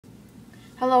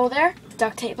Hello there,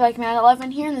 Duct Tape Like Mad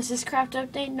 11 here, and this is craft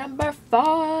update number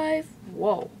 5.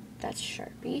 Whoa, that's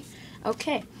Sharpie.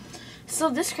 Okay, so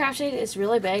this craft update is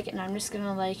really big, and I'm just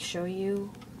gonna like show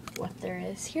you what there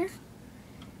is here.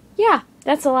 Yeah,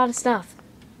 that's a lot of stuff.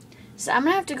 So I'm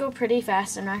gonna have to go pretty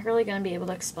fast. I'm not really gonna be able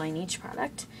to explain each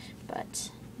product,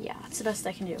 but yeah, it's the best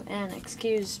I can do. And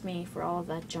excuse me for all of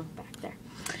that junk back there.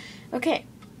 Okay,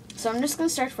 so I'm just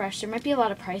gonna start fresh. There might be a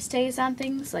lot of price tags on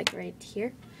things, like right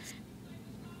here,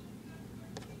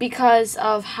 because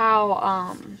of how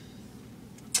I'm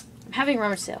having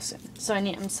rummage sale soon, so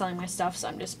I'm selling my stuff, so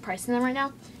I'm just pricing them right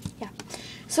now. Yeah.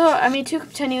 So I made 2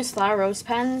 continuous flower rose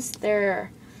pens.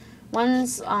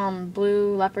 One's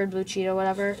blue leopard, blue cheetah,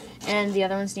 whatever, and the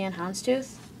other one's neon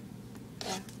houndstooth.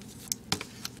 Yeah.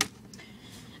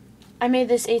 I made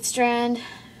this 8-strand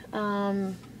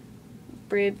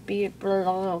braided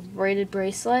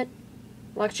bracelet,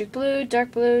 electric blue,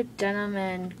 dark blue, denim,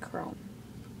 and chrome.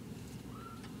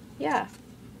 Yeah,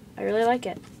 I really like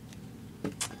it.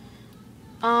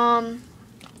 I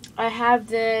have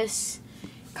this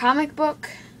comic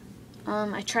book.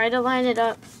 I tried to line it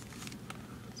up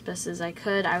as best as I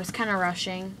could. I was kind of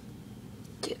rushing.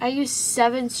 Dude, I used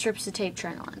 7 strips of tape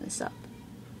trying to line this up.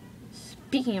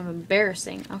 Speaking of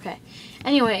embarrassing, okay.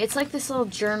 Anyway, it's like this little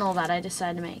journal that I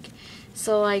decided to make.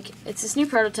 So, like, it's this new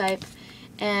prototype,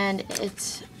 and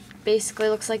it basically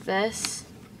looks like this.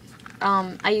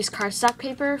 I used cardstock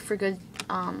paper for good,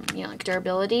 like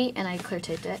durability, and I clear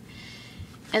taped it.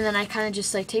 And then I kind of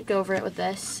just like taped over it with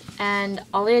this. And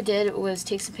all I did was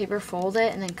take some paper, fold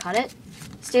it, and then cut it,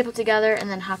 staple it together,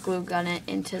 and then hot glue gun it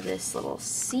into this little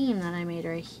seam that I made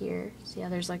right here. See how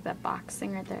there's like that box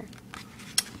thing right there?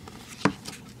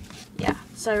 Yeah,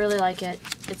 so I really like it.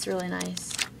 It's really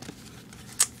nice.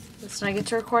 So I get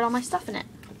to record all my stuff in it.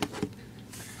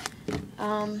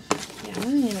 Yeah, I'm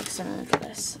going to make some of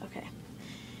this. Okay.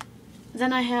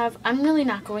 Then I'm really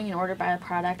not going in order by the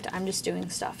product. I'm just doing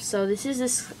stuff. So this is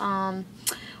this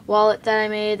wallet that I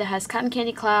made that has cotton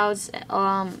candy clouds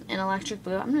and electric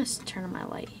blue. I'm going to turn on my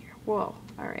light here. Whoa.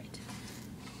 Alright.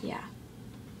 Yeah.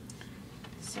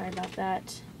 Sorry about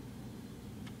that.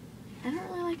 I don't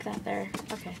really like that there.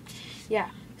 Okay. Yeah.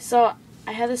 So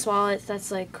I have this wallet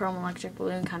that's like chrome, electric blue,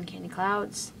 and cotton candy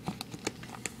clouds.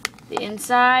 The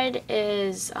inside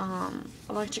is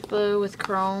electric blue with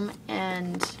chrome,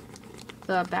 and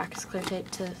the back is clear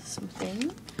taped to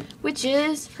something, which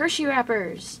is Hershey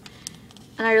wrappers.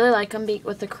 And I really like them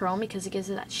with the chrome because it gives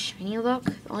it that shiny look.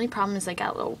 The only problem is I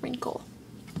got a little wrinkle.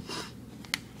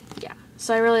 Yeah,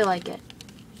 so I really like it.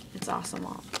 It's awesome.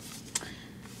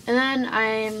 And then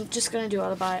I'm just going to do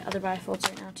other bifolds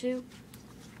right now too.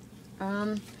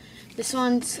 This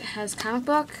one has comic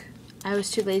book. I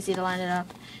was too lazy to line it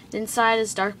up. The inside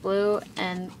is dark blue,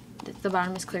 and the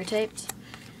bottom is clear taped.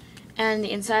 And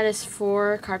the inside is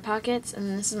 4 card pockets,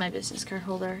 and this is my business card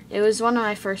holder. It was one of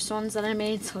my first ones that I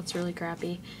made, so it's really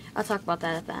crappy. I'll talk about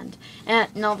that at the end.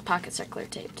 And all the pockets are clear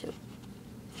taped too.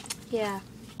 Yeah.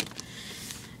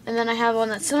 And then I have one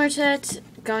that's similar to it,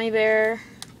 Gummy Bear.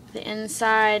 The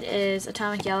inside is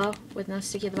atomic yellow with no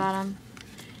sticky at the bottom.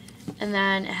 And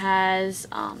then it has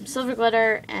silver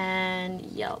glitter and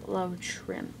yellow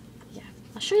trim. Yeah,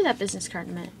 I'll show you that business card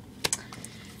in a minute.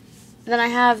 Then I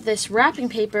have this wrapping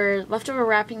paper, leftover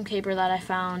wrapping paper that I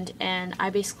found, and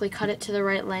I basically cut it to the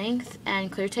right length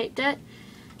and clear taped it.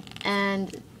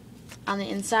 And on the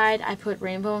inside I put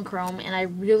rainbow and chrome, and I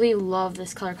really love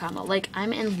this color combo. Like,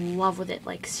 I'm in love with it,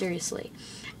 like seriously.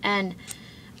 And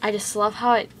I just love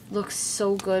how it looks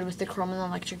so good with the chrome and the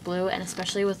electric blue, and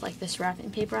especially with like this wrapping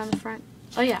paper on the front.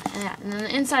 Oh yeah, and then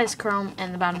the inside is chrome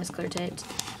and the bottom is clear taped,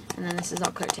 and then this is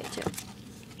all clear taped too.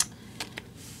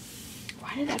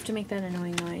 Why did I have to make that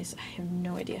annoying noise? I have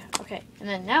no idea. Okay, and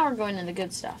then now we're going into the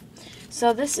good stuff.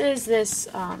 So this is this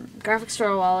graphic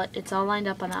store wallet. It's all lined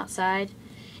up on the outside,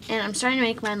 and I'm starting to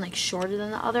make mine like shorter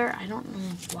than the other. I don't know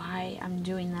why I'm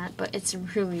doing that, but it's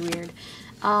really weird.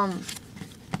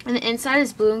 And the inside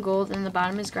is blue and gold, and the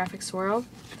bottom is graphic swirl.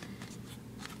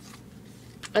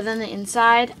 And then the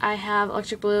inside, I have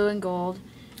electric blue and gold,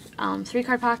 3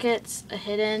 card pockets, a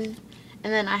hidden,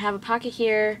 and then I have a pocket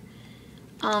here,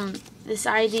 this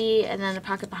ID, and then a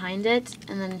pocket behind it,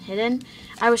 and then hidden.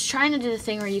 I was trying to do the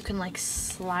thing where you can like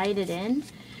slide it in,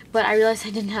 but I realized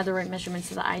I didn't have the right measurements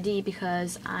of the ID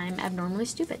because I'm abnormally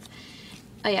stupid.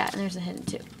 Oh yeah, and there's a hidden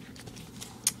too.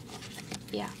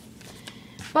 Yeah.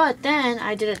 But then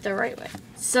I did it the right way.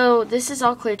 So this is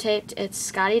all clear taped. It's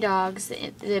Scotty Dogs.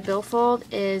 The billfold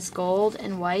is gold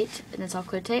and white, and it's all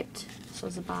clear taped. So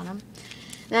is the bottom.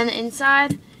 Then the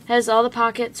inside Has all the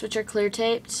pockets, which are clear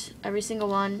taped, every single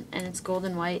one, and it's gold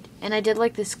and white. And I did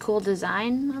like this cool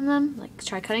design on them, like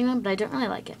try cutting them, but I don't really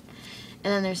like it.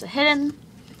 And then there's a hidden,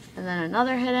 and then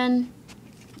another hidden,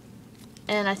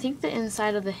 and I think the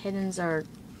inside of the hiddens are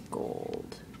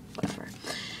gold, whatever.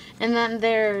 And then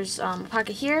there's a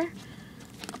pocket here,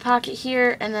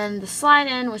 and then the slide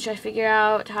in, which I figured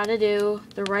out how to do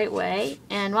the right way.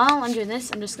 And while I'm doing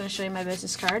this, I'm just going to show you my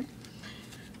business card.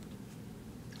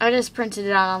 I just printed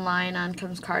it out online on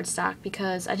Comes Cardstock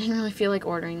because I didn't really feel like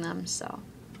ordering them, so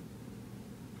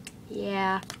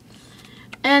yeah.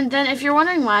 And then if you're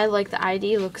wondering why like the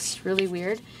ID looks really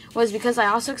weird, was because I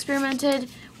also experimented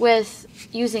with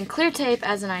using clear tape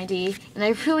as an ID, and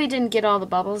I really didn't get all the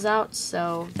bubbles out,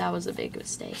 so that was a big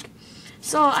mistake.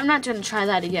 So I'm not going to try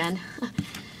that again.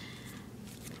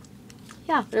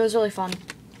 Yeah, but it was really fun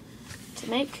to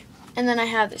make. And then I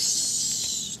have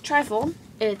this trifold.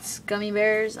 It's gummy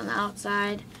bears on the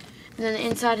outside, and then the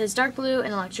inside has dark blue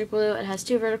and electric blue. It has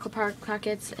two vertical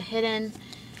pockets, a hidden,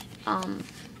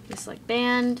 this like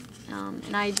band,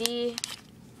 an ID,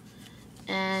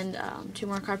 and two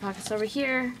more card pockets over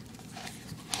here,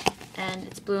 and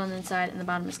it's blue on the inside, and the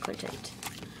bottom is clear taped.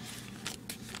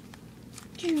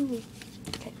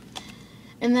 Okay.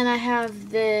 And then I have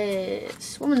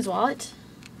this woman's wallet.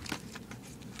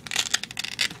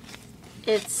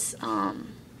 It's hold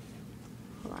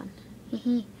on.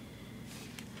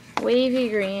 Wavy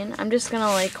green. I'm just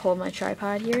gonna like hold my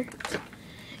tripod here.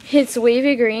 It's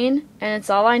wavy green, and it's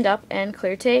all lined up and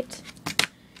clear taped.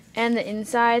 And the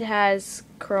inside has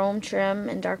chrome trim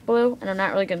and dark blue. And I'm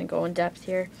not really gonna go in depth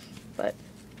here, but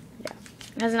yeah,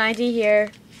 it has an ID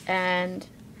here, and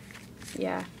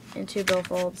yeah, and two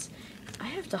billfolds. I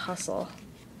have to hustle.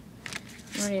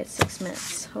 I'm already at 6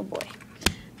 minutes. Oh boy.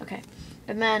 Okay,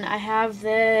 and then I have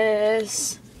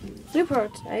this blue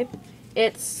prototype.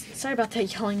 It's, sorry about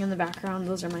that yelling in the background,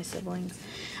 those are my siblings.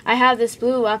 I have this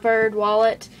blue leopard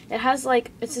wallet. It has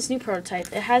like, it's this new prototype.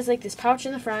 It has like this pouch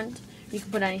in the front, you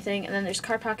can put anything, and then there's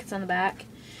card pockets on the back.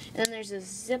 And then there's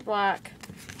this Ziploc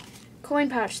coin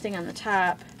pouch thing on the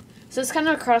top. So it's kind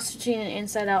of a cross between an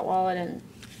inside out wallet and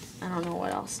I don't know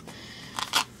what else.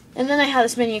 And then I have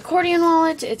this mini accordion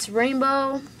wallet. It's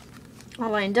rainbow, all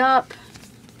lined up.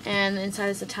 And the inside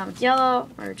is atomic yellow,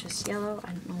 or just yellow.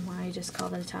 I don't know why I just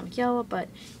called it atomic yellow, but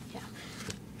yeah.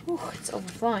 Ooh, it's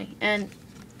overflowing. And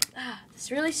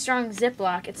this really strong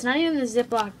Ziploc. It's not even the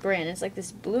Ziploc brand. It's like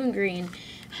this blue and green.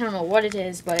 I don't know what it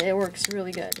is, but it works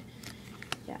really good.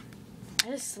 Yeah. I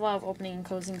just love opening and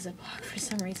closing Ziploc for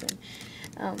some reason.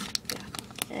 Yeah.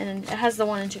 And it has the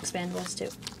 1-inch expandables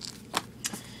too.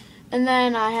 And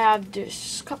then I have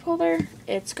this cup holder.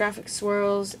 It's graphic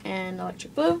swirls and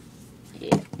electric blue.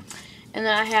 Yeah. And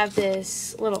then I have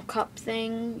this little cup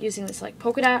thing using this like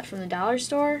polka dot from the dollar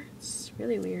store. It's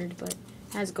really weird, but it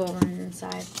has gold on it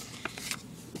inside.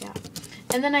 Yeah.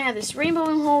 And then I have this rainbow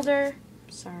balloon holder.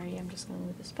 Sorry, I'm just going to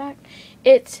move this back.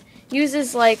 It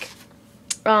uses like,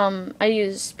 I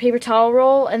use paper towel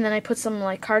roll, and then I put some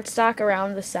like cardstock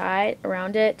around the side,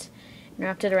 around it, and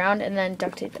wrapped it around, and then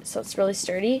duct tape it so it's really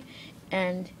sturdy.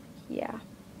 And yeah.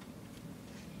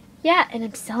 Yeah, and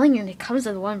I'm selling it. It comes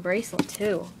with one bracelet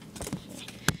too.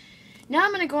 Now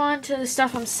I'm going to go on to the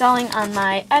stuff I'm selling on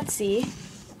my Etsy.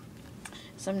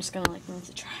 So I'm just going to like move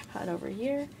the tripod over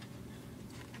here.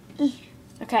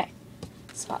 Okay.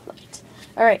 Spotlight.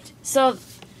 Alright, so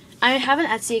I have an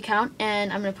Etsy account,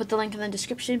 and I'm going to put the link in the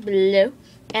description below.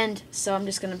 And so I'm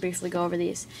just going to briefly go over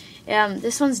these.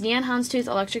 This one's Neon Houndstooth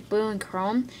Electric Blue and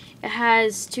Chrome. It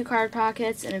has two card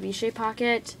pockets and a V-shaped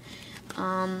pocket.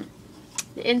 The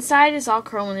inside is all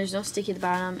chrome and there's no sticky at the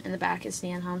bottom, and the back is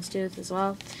Neon Houndstooth as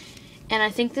well. And I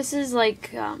think this is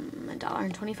like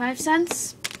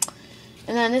 $1.25.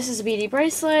 And then this is a beady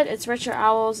bracelet. It's retro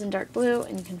owls in dark blue,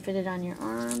 and you can fit it on your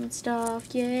arm and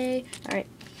stuff. Yay! All right.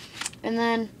 And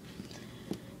then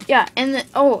yeah, and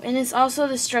and it's also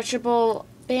the stretchable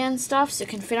band stuff, so it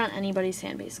can fit on anybody's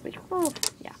hand basically. Oh,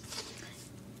 yeah.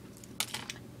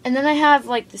 And then I have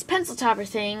like this pencil topper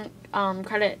thing.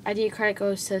 Credit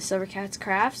goes to Silver Cats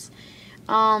Crafts.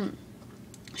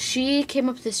 She came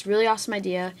up with this really awesome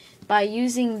idea by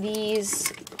using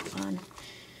these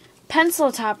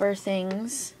pencil topper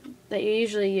things that you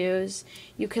usually use.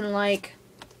 You can like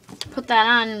put that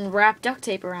on and wrap duct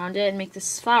tape around it and make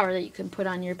this flower that you can put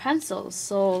on your pencils.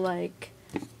 So like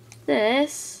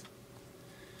this,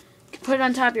 you can put it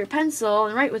on top of your pencil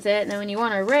and write with it, and then when you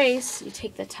want to erase, you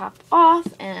take the top off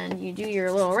and you do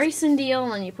your little erasing deal,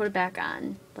 and then you put it back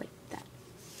on like that.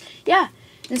 Yeah,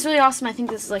 it's really awesome. I think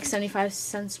this is like 75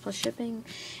 cents plus shipping.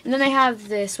 And then I have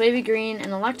this wavy green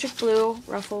and electric blue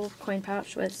ruffle coin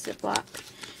pouch with Ziploc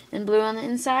and blue on the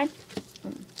inside.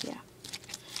 Yeah.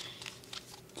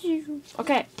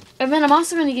 Okay, and then I'm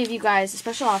also going to give you guys a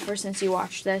special offer since you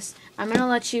watched this. I'm going to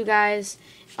let you guys,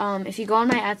 if you go on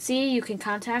my Etsy, you can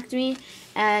contact me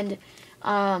and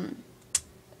type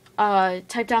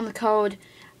down the code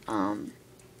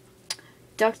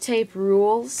duct tape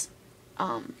rules.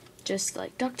 Just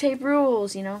like duct tape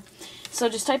rules, you know. So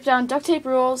just type down duct tape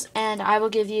rules and I will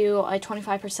give you a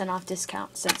 25% off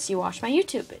discount since you watched my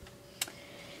YouTube.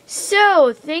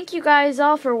 So, thank you guys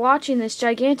all for watching this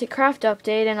gigantic craft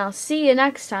update, and I'll see you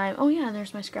next time. Oh yeah, and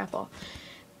there's my scrapple.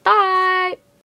 Bye!